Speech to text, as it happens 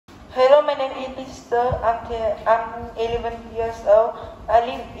Hello, my name is Mr. I'm 11 years old. I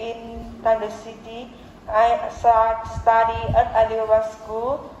live in Thailand City. I study at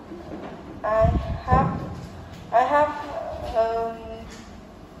Alibabaschool. I have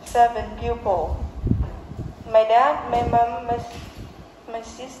 7 pupils. My dad, my mom, my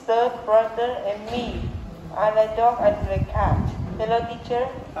sister, brother, and me. I like dog and like cat. Hello, teacher.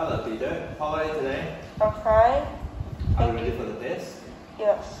 Hello, Peter. How are you today? I'm fine. Are you ready for the test?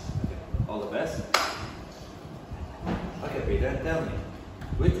 Yes. All the best. Okay, Peter, tell me,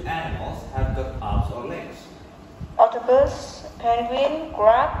 which animals have got arms or legs? Octopus, penguin,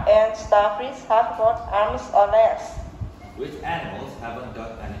 crab, and starfish have got arms or legs. Which animals haven't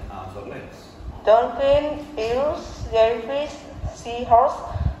got any arms or legs? Dolphin, eels, jellyfish, seahorse,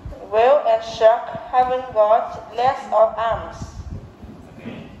 whale, and shark haven't got legs or arms.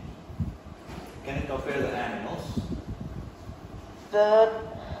 Okay. Can you compare the animals?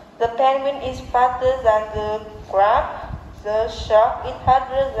 The penguin is faster than the crab. The shark is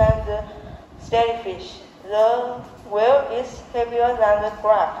harder than the jellyfish. The whale is heavier than the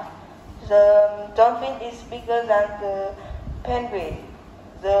crab. The dolphin is bigger than the penguin.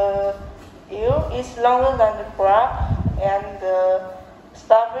 The eel is longer than the crab, and the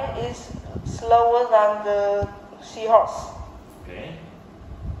starfish is slower than the seahorse. Okay.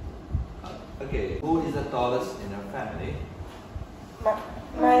 Okay, who is the tallest in your family?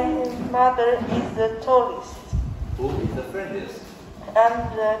 My mother is the tallest. Who is the friendliest?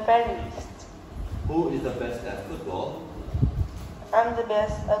 I'm the friendliest. Who is the best at football? I'm the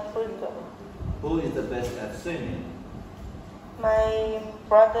best at football. Who is the best at swimming? My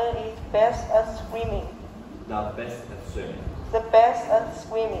brother is best at swimming. The best at swimming. The best at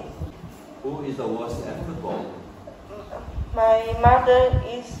swimming. Who is the worst at football? My mother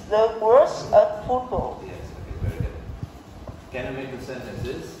is the worst at football. Yes, okay, very good. Can you make the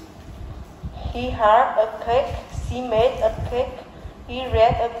sentences? He had a cake. She made a cake. He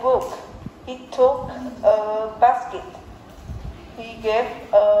read a book. He took a basket. He gave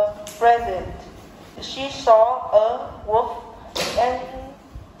a present. She saw a wolf, and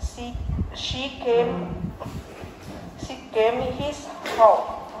she came his house.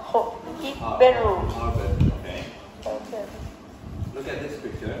 His bedroom. Okay. Okay. Look at this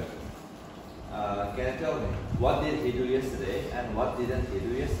picture. Can you tell me what did he do yesterday and what didn't he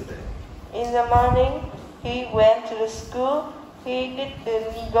do yesterday? In the morning, he went to the school. He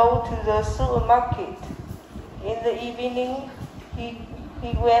didn't go to the supermarket. In the evening, he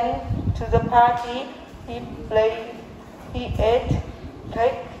went to the party. He played. He ate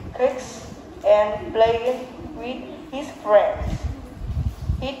cakes and played with his friends.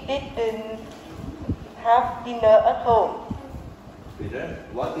 He didn't have dinner at home. Peter,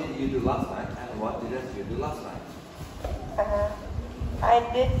 what did you do last night and what didn't you do last night? I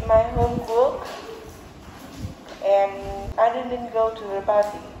did my homework and I didn't go to the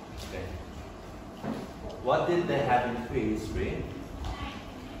party. Okay. What did they have in prehistory?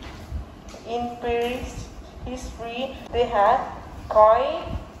 In prehistory, they had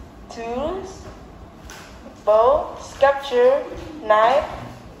coin, tools, bow, sculpture, knife,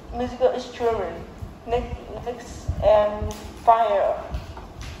 musical instrument, necklace, and fire.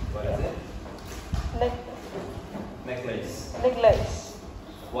 What is it? Necklace. Necklace.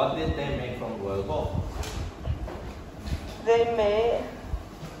 What did they make from whale bone? They made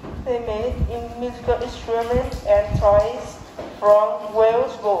musical instruments and toys from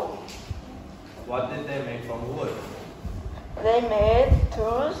whale's bone. What did they make from wood? They made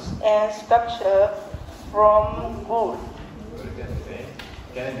tools and sculpture from wood. Very good, okay.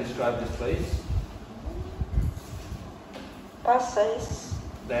 Can you describe this place? Passes.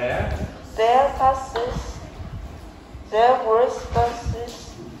 There. There passes. There was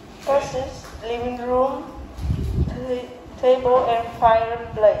passes, living room, table and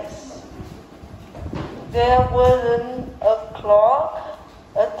fireplace. There wasn't a clock,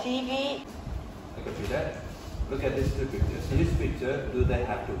 a TV. Okay, Peter. Look at these two pictures. In this picture, do they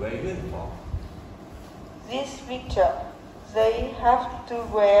have to wear uniform? This picture, they have to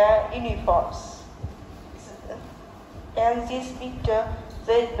wear uniforms. And this picture,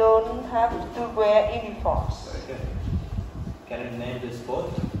 they don't have to wear uniforms. Very good. Can you name this sport?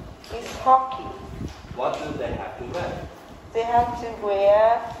 It's hockey. What do they have to wear? They have to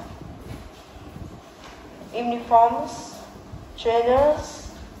wear uniforms,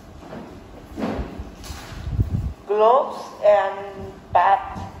 trainers, gloves, and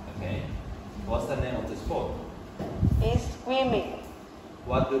bat. Okay. What's the name of the sport? It's swimming.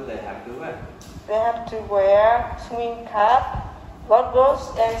 What do they have to wear? They have to wear swimming cap,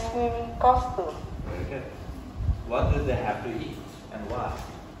 goggles, and swimming costume. Very good. What do they have to eat and why?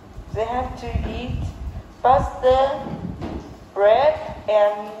 They have to eat pasta, bread,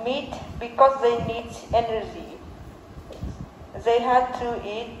 and meat because they need energy. They have to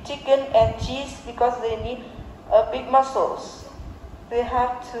eat chicken and cheese because they need big muscles. They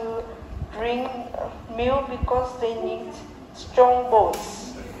have to drink milk because they need strong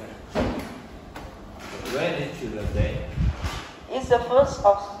bones. When is Children's Day? It's the 1st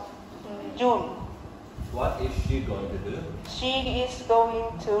of June. What is she going to do? She is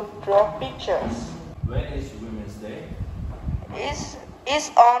going to draw pictures. When is Women's Day? It's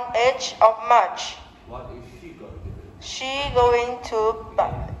on 8th of March. What is she going to do? She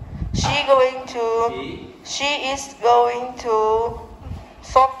is going to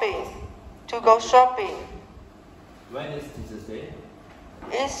shopping, to go shopping. When is Teacher's Day?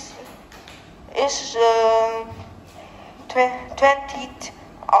 It's 20th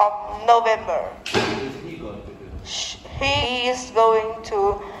of November. What is he going to do? He is going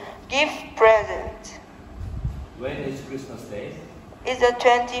to give present. When is Christmas Day? It's the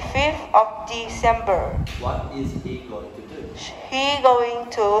 25th of December. What is he going to do? He going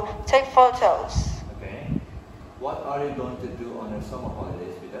to take photos. Okay. What are you going to do on your summer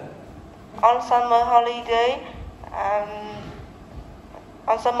holidays, Peter? On summer holiday,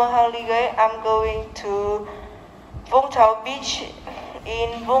 I'm going to Vũng Tàu Beach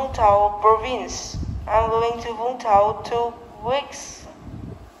in Vũng Tàu province. I'm going to Vũng Tàu 2 weeks.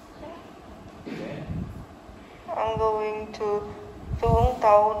 Okay. I'm going to Vũng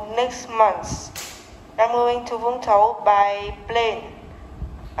Tàu next month. I'm going to Vũng Tàu by plane.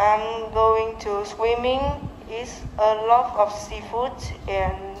 I'm going to swimming, eat a lot of seafood,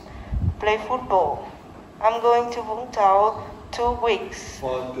 and play football. I'm going to Vũng Tàu 2 weeks.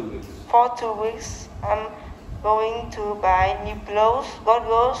 For 2 weeks. For 2 weeks, I'm going to buy new clothes,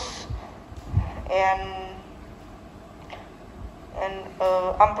 goggles, and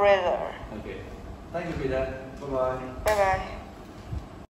umbrella. Okay. Thank you, Peter. Bye-bye. Bye bye.